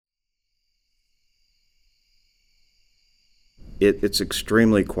It's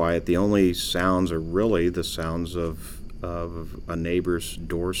extremely quiet. The only sounds are really the sounds of a neighbor's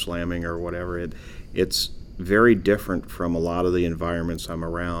door slamming or whatever. It's very different from a lot of the environments I'm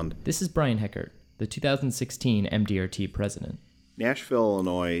around. This is Brian Heckert, the 2016 MDRT president. Nashville,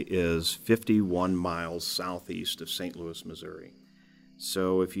 Illinois is 51 miles southeast of St. Louis, Missouri.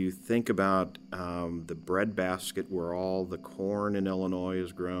 So if you think about the breadbasket where all the corn in Illinois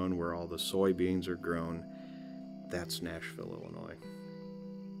is grown, where all the soybeans are grown, that's Nashville, Illinois.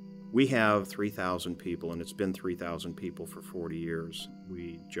 We have 3,000 people, and it's been 3,000 people for 40 years.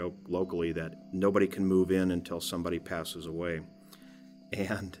 We joke locally that nobody can move in until somebody passes away.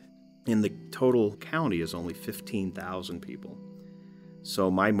 And in the total county is only 15,000 people. So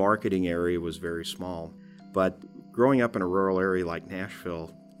my marketing area was very small. But growing up in a rural area like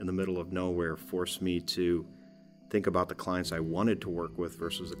Nashville, in the middle of nowhere, forced me to think about the clients I wanted to work with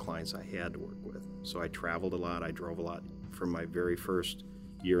versus the clients I had to work with. So I traveled a lot, I drove a lot from my very first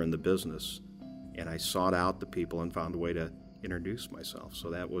year in the business, and I sought out the people and found a way to introduce myself. So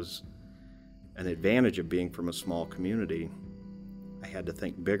that was an advantage of being from a small community. I had to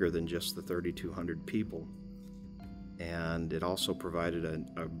think bigger than just the 3,200 people. And it also provided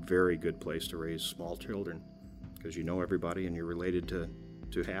a very good place to raise small children because you know everybody and you're related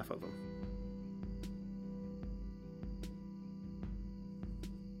to half of them.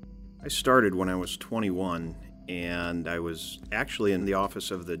 I started when I was 21, and I was actually in the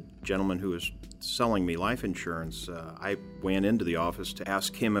office of the gentleman who was selling me life insurance. I went into the office to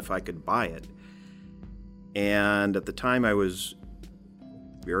ask him if I could buy it. And at the time I was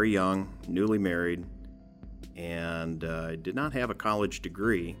very young, newly married, and I did not have a college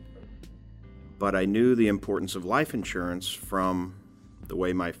degree, but I knew the importance of life insurance from the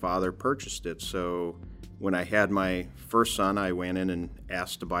way my father purchased it. So when I had my first son, I went in and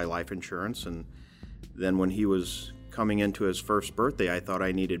asked to buy life insurance, and then when he was coming into his first birthday, I thought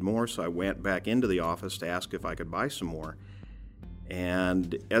I needed more, so I went back into the office to ask if I could buy some more.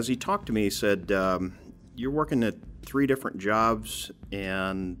 And as he talked to me, he said, you're working at 3 different jobs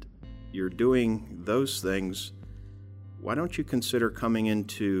and you're doing those things. Why don't you consider coming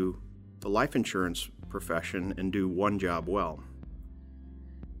into the life insurance profession and do one job well?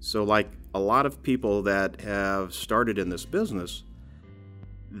 So like a lot of people that have started in this business,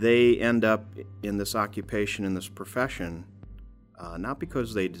 they end up in this occupation, in this profession, not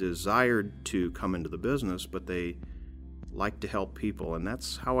because they desired to come into the business, but they like to help people, and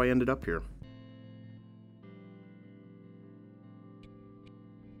that's how I ended up here.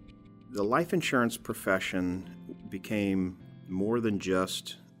 The life insurance profession became more than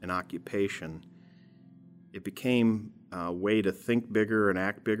just an occupation. It became a way to think bigger and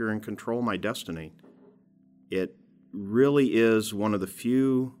act bigger and control my destiny. It really is one of the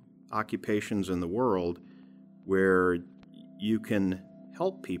few occupations in the world where you can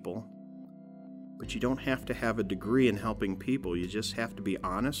help people, but you don't have to have a degree in helping people. You just have to be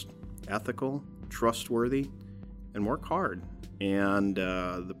honest, ethical, trustworthy, and work hard. And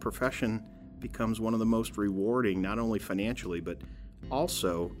the profession becomes one of the most rewarding, not only financially, but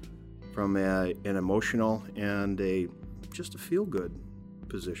also from an emotional and just a feel-good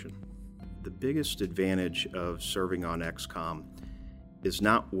position. The biggest advantage of serving on XCOM is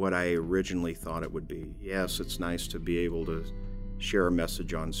not what I originally thought it would be. Yes, it's nice to be able to share a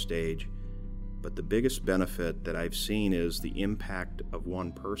message on stage, but the biggest benefit that I've seen is the impact of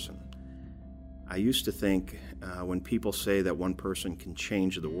one person. I used to think when people say that one person can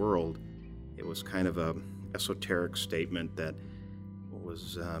change the world, it was kind of an esoteric statement that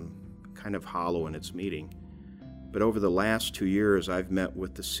was kind of hollow in its meaning. But over the last 2 years, I've met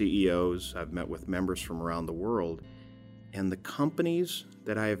with the CEOs, I've met with members from around the world, and the companies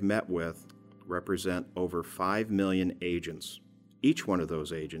that I have met with represent over 5 million agents. Each one of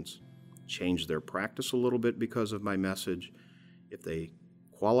those agents changed their practice a little bit because of my message. If they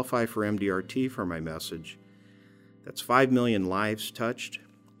qualify for MDRT for my message, that's 5 million lives touched,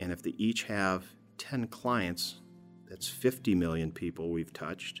 and if they each have 10 clients, that's 50 million people we've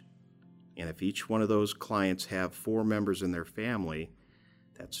touched. And if each one of those clients have 4 members in their family,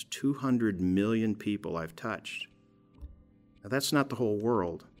 that's 200 million people I've touched. Now that's not the whole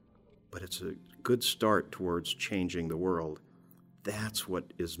world, but it's a good start towards changing the world. That's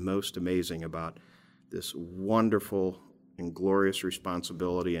what is most amazing about this wonderful and glorious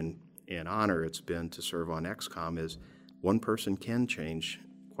responsibility and honor it's been to serve on XCOM is one person can change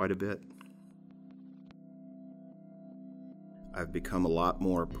quite a bit. I've become a lot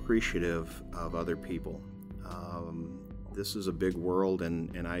more appreciative of other people. This is a big world,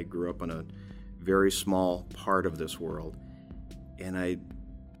 and I grew up in a very small part of this world. And I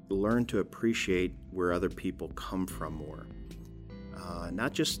learned to appreciate where other people come from more.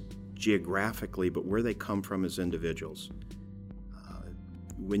 not just geographically, but where they come from as individuals.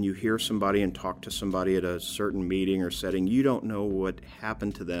 When you hear somebody and talk to somebody at a certain meeting or setting, you don't know what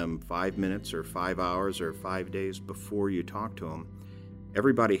happened to them 5 minutes or 5 hours or 5 days before you talk to them.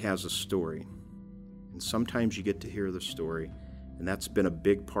 Everybody has a story, and sometimes you get to hear the story, and that's been a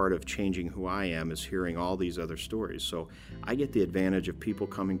big part of changing who I am, is hearing all these other stories. So I get the advantage of people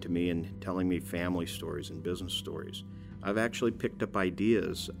coming to me and telling me family stories and business stories. I've actually picked up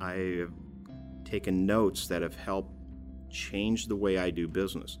ideas. I have taken notes that have helped change the way I do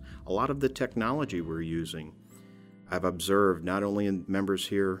business. A lot of the technology we're using, I've observed not only in members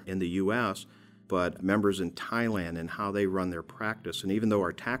here in the U.S., but members in Thailand and how they run their practice. And even though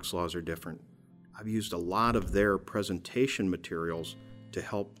our tax laws are different, I've used a lot of their presentation materials to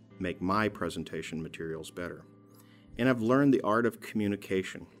help make my presentation materials better. And I've learned the art of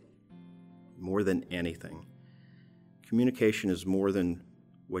communication more than anything. Communication is more than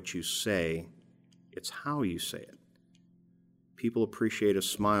what you say, it's how you say it. People appreciate a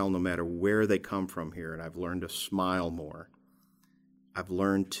smile no matter where they come from here, and I've learned to smile more. I've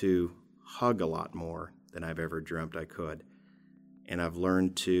learned to hug a lot more than I've ever dreamt I could. And I've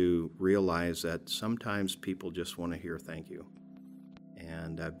learned to realize that sometimes people just want to hear thank you.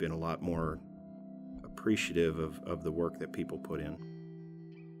 And I've been a lot more appreciative of the work that people put in.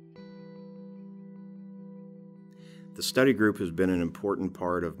 The study group has been an important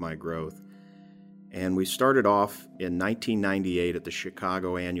part of my growth. And we started off in 1998 at the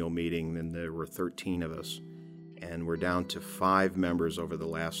Chicago annual meeting, and there were 13 of us. And we're down to 5 members over the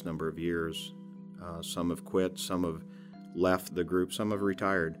last number of years. Some have quit, some have left the group, some have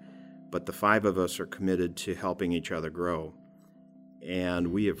retired. But the 5 of us are committed to helping each other grow. And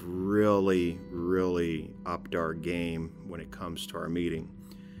we have really, really upped our game when it comes to our meeting.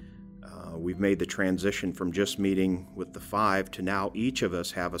 We've made the transition from just meeting with the 5 to now each of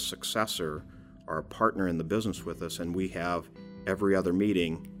us have a successor or a partner in the business with us, and we have every other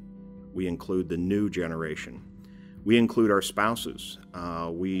meeting, we include the new generation. We include our spouses.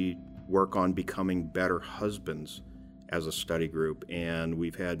 We work on becoming better husbands as a study group, and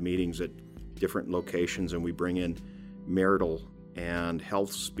we've had meetings at different locations, and we bring in marital and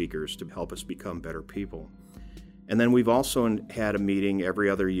health speakers to help us become better people. And then we've also had a meeting every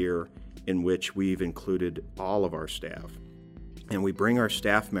other year in which we've included all of our staff. And we bring our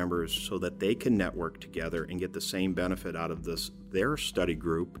staff members so that they can network together and get the same benefit out of their study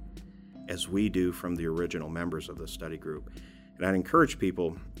group as we do from the original members of the study group. And I'd encourage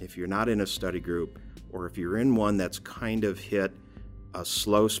people, if you're not in a study group, or if you're in one that's kind of hit a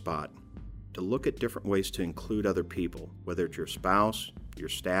slow spot, to look at different ways to include other people, whether it's your spouse, your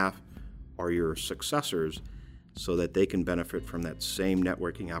staff, or your successors, so that they can benefit from that same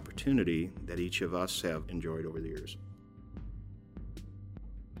networking opportunity that each of us have enjoyed over the years.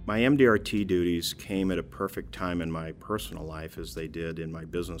 My MDRT duties came at a perfect time in my personal life as they did in my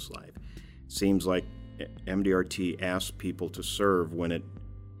business life. It seems like MDRT asks people to serve when it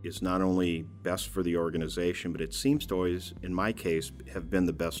is not only best for the organization, but it seems to always, in my case, have been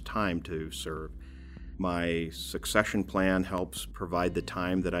the best time to serve. My succession plan helps provide the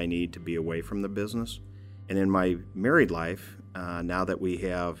time that I need to be away from the business. And in my married life, now that we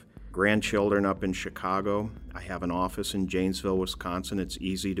have grandchildren up in Chicago, I have an office in Janesville, Wisconsin. It's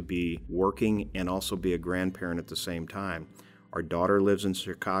easy to be working and also be a grandparent at the same time. Our daughter lives in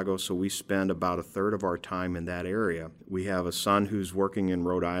Chicago, so we spend about a third of our time in that area. We have a son who's working in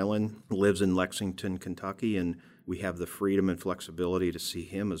Rhode Island, lives in Lexington, Kentucky, and we have the freedom and flexibility to see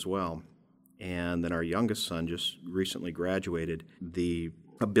him as well. And then our youngest son just recently graduated. The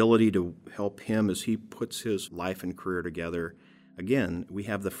ability to help him as he puts his life and career together. Again, we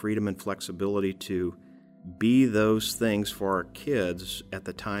have the freedom and flexibility to be those things for our kids at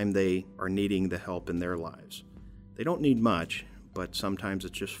the time they are needing the help in their lives. They don't need much, but sometimes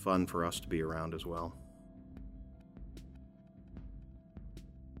it's just fun for us to be around as well.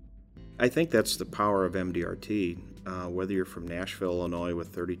 I think that's the power of MDRT. Whether you're from Nashville, Illinois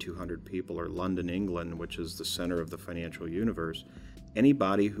with 3,200 people or London, England, which is the center of the financial universe,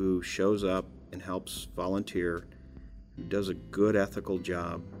 anybody who shows up and helps volunteer, who does a good ethical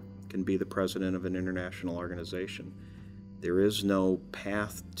job, can be the president of an international organization. There is no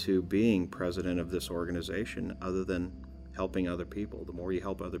path to being president of this organization other than helping other people. The more you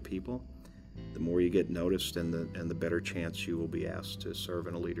help other people, the more you get noticed and the better chance you will be asked to serve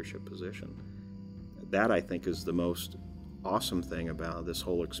in a leadership position. That, I think, is the most awesome thing about this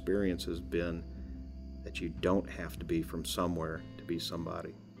whole experience, has been that you don't have to be from somewhere to be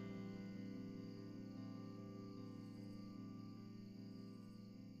somebody.